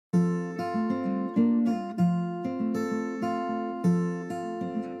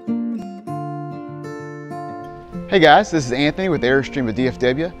Hey guys, this is Anthony with Airstream with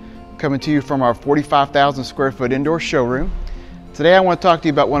DFW, coming to you from our 45,000 square foot indoor showroom. Today I want to talk to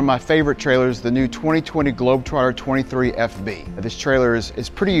you about one of my favorite trailers, the new 2020 Globetrotter 23 FB. This trailer is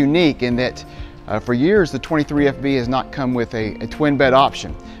pretty unique in that for years the 23 FB has not come with a twin bed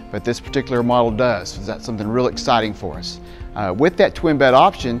option, but this particular model does. So that's something real exciting for us. With that twin bed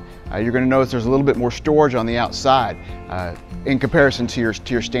option, you're going to notice there's a little bit more storage on the outside in comparison to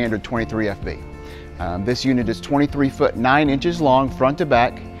your standard 23 FB. This unit is 23 foot 9 inches long front to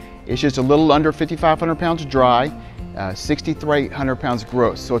back. It's just a little under 5,500 pounds dry, 6,300 pounds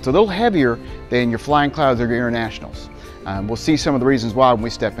gross. So it's a little heavier than your Flying Clouds or your Internationals. We'll see some of the reasons why when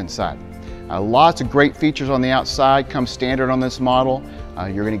we step inside. Lots of great features on the outside come standard on this model.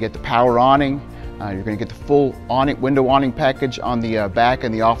 You're going to get the power awning. You're going to get the full window awning package on the back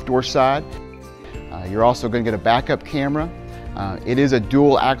and the off-door side. You're also going to get a backup camera. It is a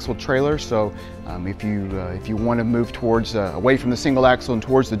dual axle trailer, so if you want to move towards away from the single axle and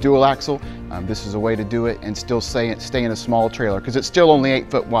towards the dual axle, this is a way to do it and still stay in a small trailer because it's still only 8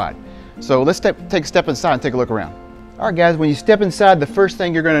 foot wide. So let's take a step inside and take a look around. All right guys, when you step inside, the first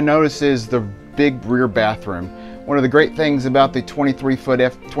thing you're going to notice is the big rear bathroom. One of the great things about the 23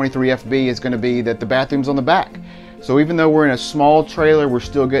 FB is going to be that the bathroom's on the back. So even though we're in a small trailer, we're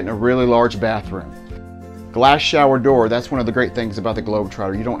still getting a really large bathroom. Glass shower door, that's one of the great things about the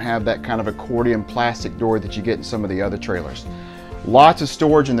Globetrotter. You don't have that kind of accordion plastic door that you get in some of the other trailers. Lots of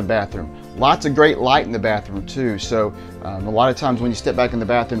storage in the bathroom. Lots of great light in the bathroom too. So a lot of times when you step back in the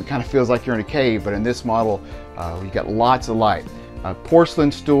bathroom, it kind of feels like you're in a cave, but in this model, you got lots of light.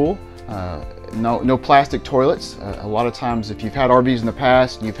 Porcelain stool, no plastic toilets. A lot of times if you've had RVs in the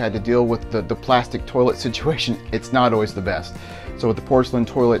past and you've had to deal with the plastic toilet situation, it's not always the best. So with the porcelain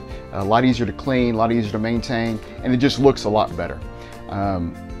toilet, a lot easier to clean, a lot easier to maintain, and it just looks a lot better.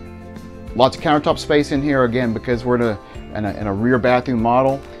 Lots of countertop space in here, again, because we're in a rear bathroom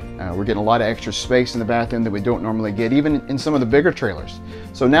model. We're getting a lot of extra space in the bathroom that we don't normally get, even in some of the bigger trailers.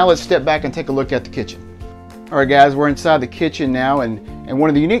 So now let's step back and take a look at the kitchen. All right guys, we're inside the kitchen now, and one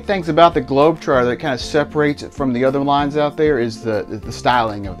of the unique things about the Globetrotter that kind of separates it from the other lines out there is the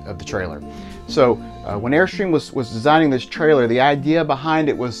styling of the trailer. So when Airstream was designing this trailer, the idea behind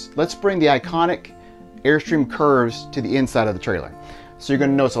it was, let's bring the iconic Airstream curves to the inside of the trailer. So you're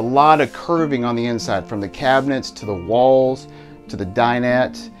going to notice a lot of curving on the inside, from the cabinets to the walls to the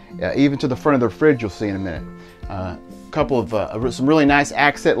dinette, even to the front of the fridge you'll see in a minute. Couple of some really nice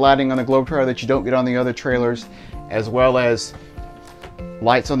accent lighting on the Globetrotter that you don't get on the other trailers, as well as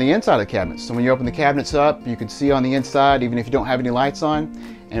lights on the inside of the cabinets. So when you open the cabinets up, you can see on the inside even if you don't have any lights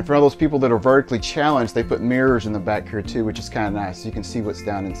on. And for all those people that are vertically challenged, they put mirrors in the back here too, which is kind of nice. So you can see what's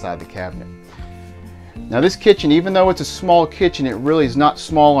down inside the cabinet. Now this kitchen, even though it's a small kitchen, it really is not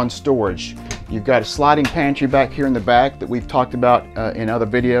small on storage. You've got a sliding pantry back here in the back that we've talked about in other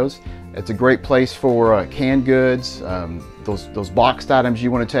videos. It's a great place for canned goods, those boxed items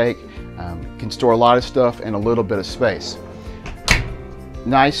you want to take. Can store a lot of stuff in a little bit of space.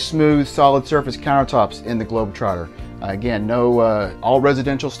 Nice, smooth, solid surface countertops in the Globetrotter. Again, no all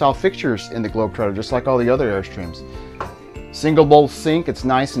residential style fixtures in the Globetrotter, just like all the other Airstreams. Single bowl sink, it's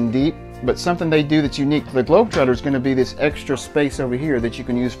nice and deep, but something they do that's unique to the Globetrotter is going to be this extra space over here that you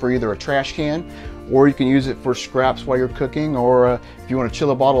can use for either a trash can, or you can use it for scraps while you're cooking, or if you want to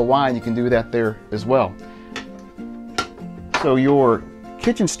chill a bottle of wine, you can do that there as well. So your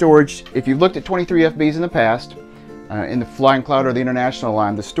kitchen storage, if you've looked at 23 FBs in the past, in the Flying Cloud or the International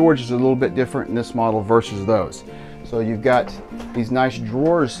line, the storage is a little bit different in this model versus those. So you've got these nice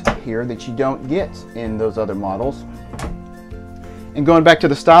drawers here that you don't get in those other models. And going back to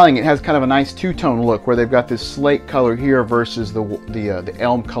the styling, it has kind of a nice two-tone look where they've got this slate color here versus the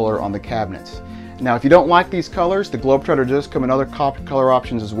elm color on the cabinets. Now if you don't like these colors, the Globetrotter does come in other color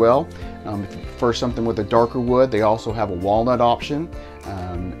options as well. If you prefer something with a darker wood, they also have a walnut option.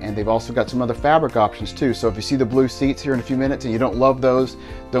 And they've also got some other fabric options too. So if you see the blue seats here in a few minutes and you don't love those,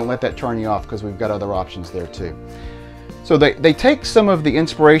 don't let that turn you off, because we've got other options there too. So they take some of the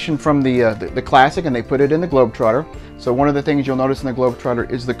inspiration from the Classic and they put it in the Globetrotter. So one of the things you'll notice in the Globetrotter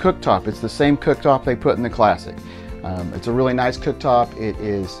is the cooktop. It's the same cooktop they put in the Classic. It's a really nice cooktop. It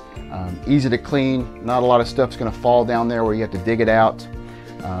is easy to clean. Not a lot of stuff's going to fall down there where you have to dig it out.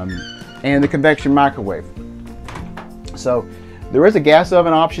 And the convection microwave. So there is a gas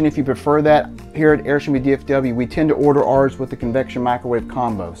oven option if you prefer that. Here at Airstream DFW, we tend to order ours with the convection microwave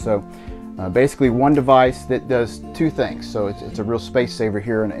combo. So basically one device that does two things. So it's a real space saver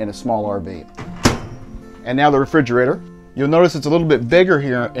here in a small RV. And now the refrigerator. You'll notice it's a little bit bigger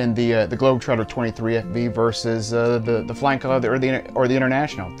here in the Globetrotter 23 FB versus the Flying Cloud or the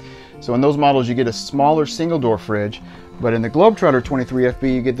International. So in those models you get a smaller single door fridge, but in the Globetrotter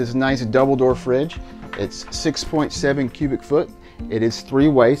 23FB you get this nice double door fridge. It's 6.7 cubic foot. It is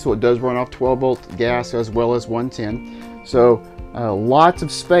 3-way, so it does run off 12-volt gas as well as 110. So lots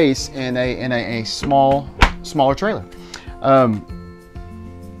of space in a smaller trailer.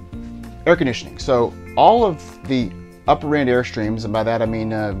 Air conditioning. So all of the upper end Airstreams, and by that I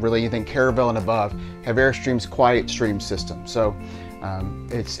mean really anything Caravelle and above, have Airstream's Quiet Stream system. So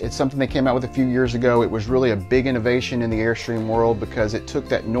it's something they came out with a few years ago. It was really a big innovation in the Airstream world because it took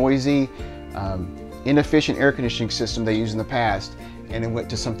that noisy, inefficient air conditioning system they used in the past and it went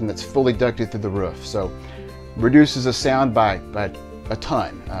to something that's fully ducted through the roof. So reduces the sound by a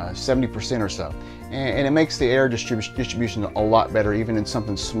ton, 70% or so. And it makes the air distribution a lot better, even in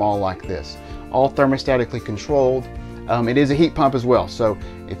something small like this. All thermostatically controlled. It is a heat pump as well, so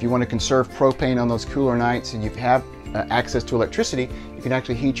if you want to conserve propane on those cooler nights and you have access to electricity, you can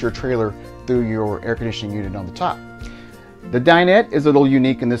actually heat your trailer through your air conditioning unit on the top. The dinette is a little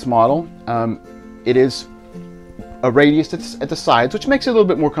unique in this model. It is a radius at the sides, which makes it a little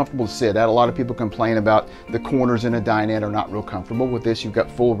bit more comfortable to sit at. A lot of people complain about the corners in a dinette are not real comfortable. With this, you've got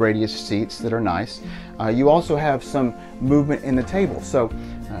full radius seats that are nice. You also have some movement in the table. So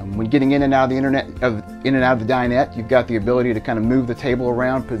when getting in and out of the dinette, you've got the ability to kind of move the table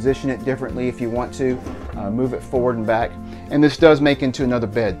around, position it differently if you want to, move it forward and back. And this does make into another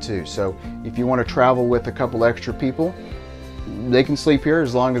bed too. So if you want to travel with a couple extra people, they can sleep here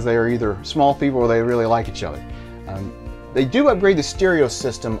as long as they are either small people or they really like each other. They do upgrade the stereo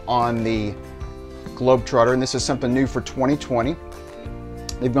system on the Globetrotter, and this is something new for 2020.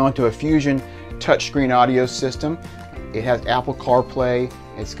 They've gone to a Fusion touchscreen audio system. It has Apple CarPlay.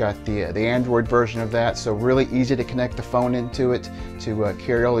 It's got the Android version of that, so really easy to connect the phone into it to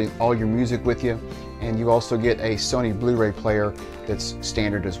carry all your music with you. And you also get a Sony Blu-ray player that's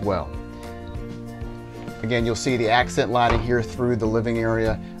standard as well. Again, you'll see the accent lighting here through the living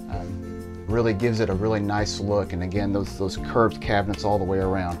area. Really gives it a really nice look, and again those curved cabinets all the way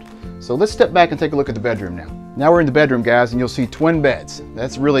around. So let's step back and take a look at the bedroom now. Now we're in the bedroom, guys, and you'll see twin beds.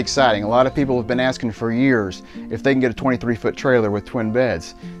 That's really exciting. A lot of people have been asking for years if they can get a 23-foot trailer with twin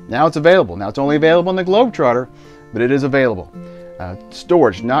beds. Now it's available. Now it's only available in the Globetrotter, but it is available.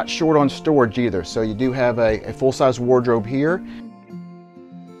 Storage, not short on storage either. So you do have a full-size wardrobe here,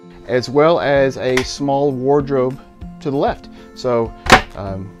 as well as a small wardrobe to the left. So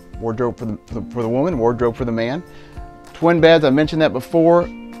wardrobe for the woman, wardrobe for the man. Twin beds, I mentioned that before.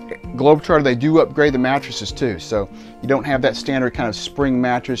 Globetrotter, they do upgrade the mattresses too. So you don't have that standard kind of spring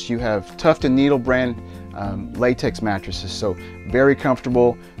mattress. You have Tuft & Needle brand latex mattresses. So very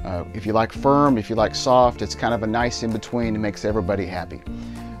comfortable. If you like firm, if you like soft, it's kind of a nice in between. It makes everybody happy.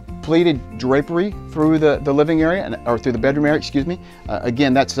 Pleated drapery through the living area, or through the bedroom area, excuse me.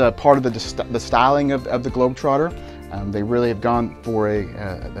 Again, that's part of the styling of the Globetrotter. They really have gone for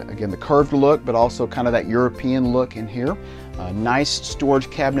again, the curved look, but also kind of that European look in here. Nice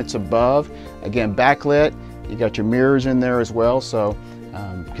storage cabinets above. Again, backlit. You got your mirrors in there as well, so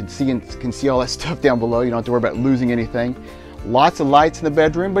can see all that stuff down below. You don't have to worry about losing anything. Lots of lights in the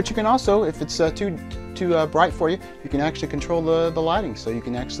bedroom, but you can also, if it's too bright for you, you can actually control the lighting. So you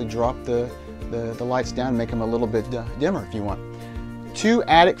can actually drop the lights down and make them a little bit dimmer if you want. 2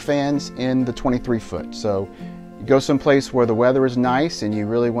 attic fans in the 23-foot. So you go someplace where the weather is nice and you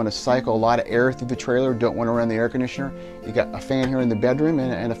really want to cycle a lot of air through the trailer, don't want to run the air conditioner, you got a fan here in the bedroom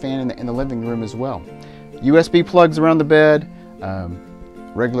and a fan in the living room as well. USB plugs around the bed,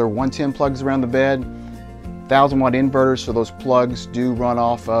 regular 110 plugs around the bed, 1000-watt inverters, so those plugs do run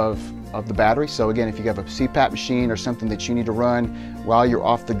off of the battery. So again, if you have a CPAP machine or something that you need to run while you're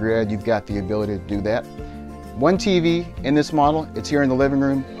off the grid, you've got the ability to do that. 1 TV in this model. It's here in the living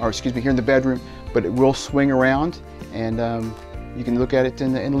room, or excuse me, here in the bedroom, but it will swing around, and you can look at it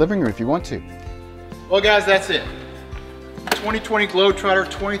in the living room if you want to. Well, guys, that's it. 2020 Globetrotter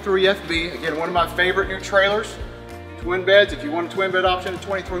 23FB. Again, one of my favorite new trailers. Twin beds. If you want a twin bed option at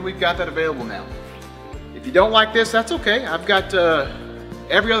 23, we've got that available now. If you don't like this, that's okay. I've got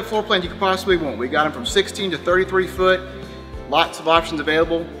every other floor plan you could possibly want. We got them from 16 to 33 foot. Lots of options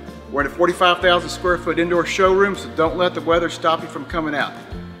available. We're in a 45,000 square foot indoor showroom, so don't let the weather stop you from coming out.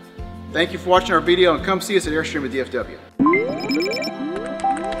 Thank you for watching our video, and come see us at Airstream at DFW.